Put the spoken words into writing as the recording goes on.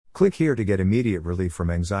Click here to get immediate relief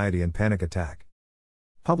from anxiety and panic attack.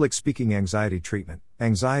 Public speaking anxiety treatment,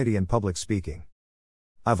 anxiety and public speaking.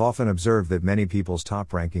 I've often observed that many people's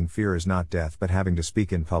top-ranking fear is not death but having to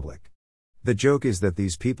speak in public. The joke is that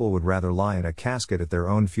these people would rather lie in a casket at their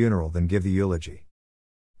own funeral than give the eulogy.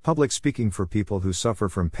 Public speaking for people who suffer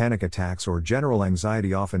from panic attacks or general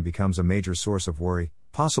anxiety often becomes a major source of worry,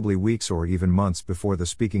 possibly weeks or even months before the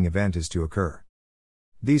speaking event is to occur.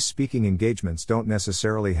 These speaking engagements don't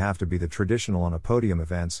necessarily have to be the traditional on a podium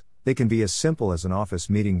events, they can be as simple as an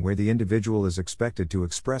office meeting where the individual is expected to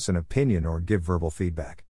express an opinion or give verbal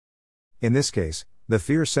feedback. In this case, the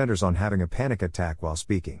fear centers on having a panic attack while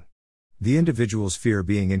speaking. The individual's fear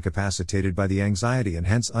being incapacitated by the anxiety and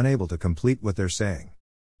hence unable to complete what they're saying.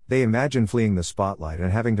 They imagine fleeing the spotlight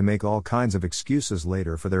and having to make all kinds of excuses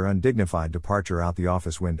later for their undignified departure out the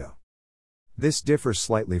office window. This differs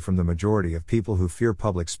slightly from the majority of people who fear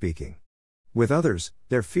public speaking. With others,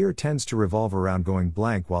 their fear tends to revolve around going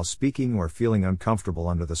blank while speaking or feeling uncomfortable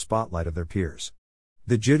under the spotlight of their peers.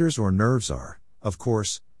 The jitters or nerves are, of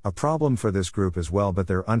course, a problem for this group as well, but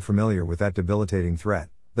they're unfamiliar with that debilitating threat,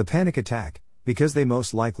 the panic attack, because they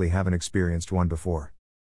most likely haven't experienced one before.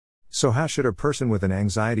 So how should a person with an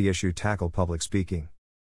anxiety issue tackle public speaking?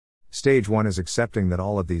 Stage 1 is accepting that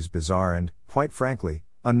all of these bizarre and, quite frankly,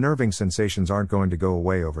 unnerving sensations aren't going to go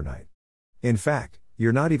away overnight. In fact,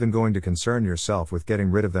 you're not even going to concern yourself with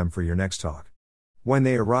getting rid of them for your next talk. When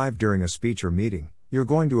they arrive during a speech or meeting, you're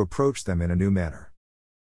going to approach them in a new manner.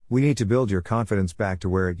 We need to build your confidence back to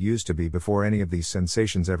where it used to be before any of these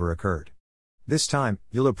sensations ever occurred. This time,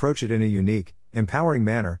 you'll approach it in a unique, empowering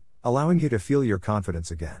manner, allowing you to feel your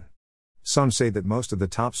confidence again. Some say that most of the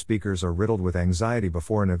top speakers are riddled with anxiety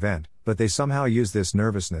before an event, but they somehow use this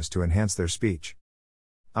nervousness to enhance their speech.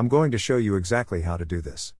 I'm going to show you exactly how to do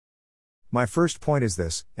this. My first point is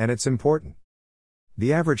this, and it's important.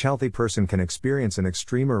 The average healthy person can experience an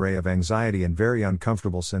extreme array of anxiety and very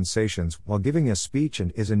uncomfortable sensations while giving a speech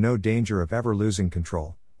and is in no danger of ever losing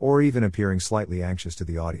control, or even appearing slightly anxious to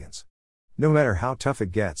the audience. No matter how tough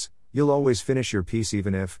it gets, you'll always finish your piece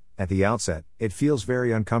even if, at the outset, it feels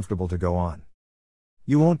very uncomfortable to go on.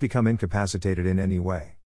 You won't become incapacitated in any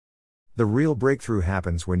way. The real breakthrough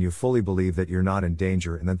happens when you fully believe that you're not in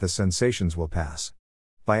danger and that the sensations will pass.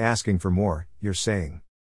 By asking for more, you're saying,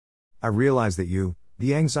 I realize that you,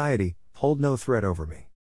 the anxiety, hold no threat over me.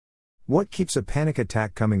 What keeps a panic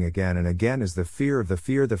attack coming again and again is the fear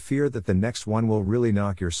that the next one will really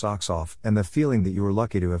knock your socks off, and the feeling that you were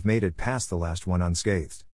lucky to have made it past the last one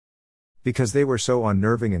unscathed. Because they were so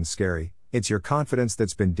unnerving and scary, it's your confidence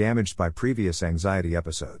that's been damaged by previous anxiety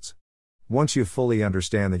episodes. Once you fully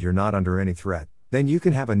understand that you're not under any threat, then you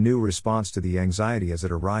can have a new response to the anxiety as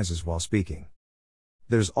it arises while speaking.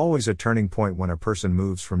 There's always a turning point when a person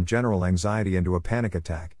moves from general anxiety into a panic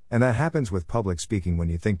attack, and that happens with public speaking when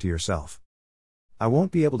you think to yourself, I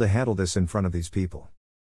won't be able to handle this in front of these people.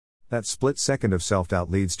 That split second of self-doubt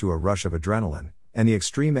leads to a rush of adrenaline, and the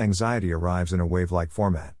extreme anxiety arrives in a wave-like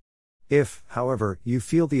format. If, however, you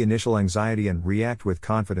feel the initial anxiety and react with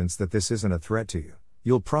confidence that this isn't a threat to you,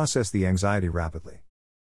 you'll process the anxiety rapidly.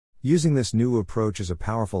 Using this new approach is a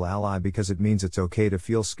powerful ally because it means it's okay to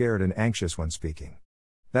feel scared and anxious when speaking.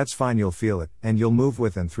 That's fine, you'll feel it, and you'll move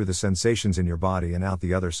with and through the sensations in your body and out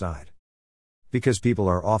the other side. Because people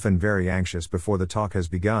are often very anxious before the talk has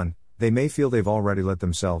begun, they may feel they've already let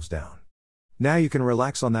themselves down. Now you can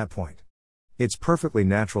relax on that point. It's perfectly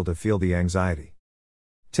natural to feel the anxiety.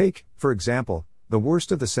 Take, for example, the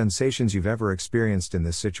worst of the sensations you've ever experienced in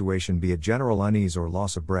this situation, be it general unease or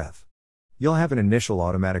loss of breath. You'll have an initial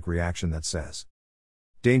automatic reaction that says,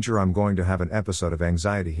 danger, I'm going to have an episode of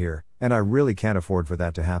anxiety here, and I really can't afford for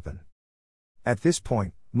that to happen. At this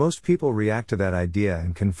point, most people react to that idea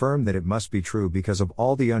and confirm that it must be true because of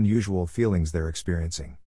all the unusual feelings they're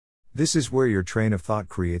experiencing. This is where your train of thought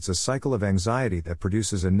creates a cycle of anxiety that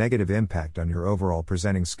produces a negative impact on your overall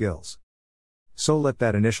presenting skills. So let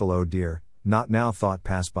that initial "oh dear, not now" thought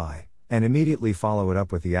pass by, and immediately follow it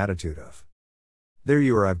up with the attitude of, there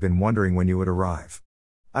you are, I've been wondering when you would arrive.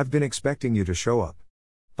 I've been expecting you to show up.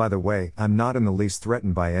 By the way, I'm not in the least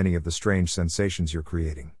threatened by any of the strange sensations you're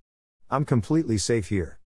creating. I'm completely safe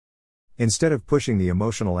here. Instead of pushing the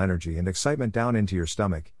emotional energy and excitement down into your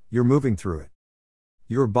stomach, you're moving through it.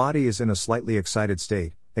 Your body is in a slightly excited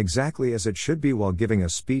state, exactly as it should be while giving a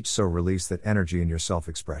speech, so release that energy in your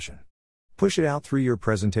self-expression. Push it out through your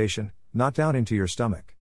presentation, not down into your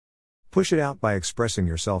stomach. Push it out by expressing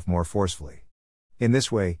yourself more forcefully. In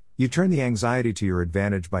this way, you turn the anxiety to your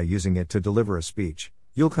advantage by using it to deliver a speech.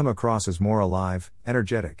 You'll come across as more alive,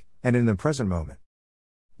 energetic, and in the present moment.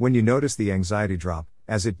 When you notice the anxiety drop,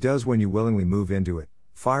 as it does when you willingly move into it,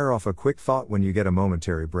 fire off a quick thought when you get a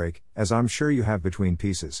momentary break, as I'm sure you have between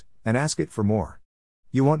pieces, and ask it for more.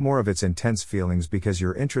 You want more of its intense feelings because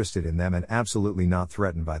you're interested in them and absolutely not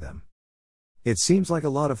threatened by them. It seems like a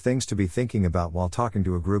lot of things to be thinking about while talking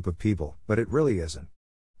to a group of people, but it really isn't.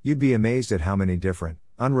 You'd be amazed at how many different,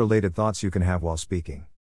 unrelated thoughts you can have while speaking.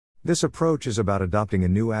 This approach is about adopting a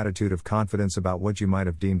new attitude of confidence about what you might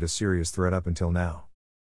have deemed a serious threat up until now.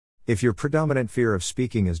 If your predominant fear of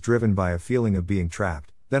speaking is driven by a feeling of being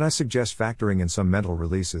trapped, then I suggest factoring in some mental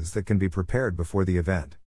releases that can be prepared before the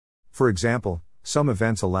event. For example, some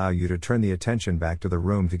events allow you to turn the attention back to the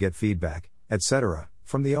room to get feedback, etc.,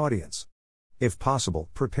 from the audience. If possible,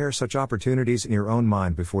 prepare such opportunities in your own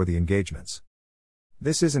mind before the engagements.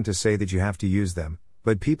 This isn't to say that you have to use them,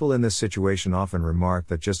 but people in this situation often remark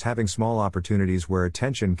that just having small opportunities where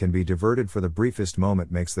attention can be diverted for the briefest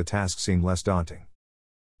moment makes the task seem less daunting.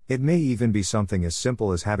 It may even be something as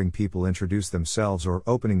simple as having people introduce themselves or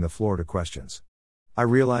opening the floor to questions. I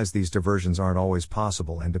realize these diversions aren't always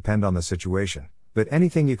possible and depend on the situation, but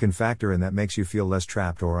anything you can factor in that makes you feel less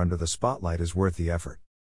trapped or under the spotlight is worth the effort.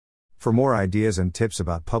 For more ideas and tips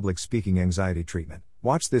about public speaking anxiety treatment,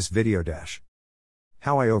 watch this video.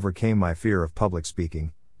 How I Overcame My Fear of Public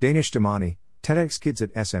Speaking, Danish Damani, TEDx Kids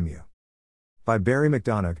at SMU. By Barry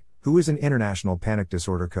McDonough, who is an international panic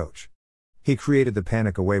disorder coach. He created the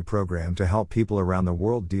Panic Away program to help people around the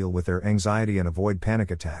world deal with their anxiety and avoid panic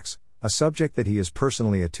attacks, a subject that he is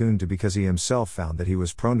personally attuned to because he himself found that he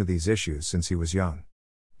was prone to these issues since he was young.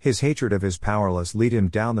 His hatred of his powerless led him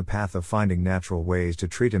down the path of finding natural ways to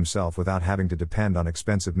treat himself without having to depend on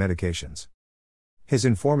expensive medications. His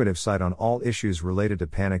informative site on all issues related to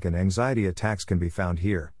panic and anxiety attacks can be found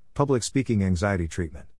here, Public Speaking Anxiety Treatment.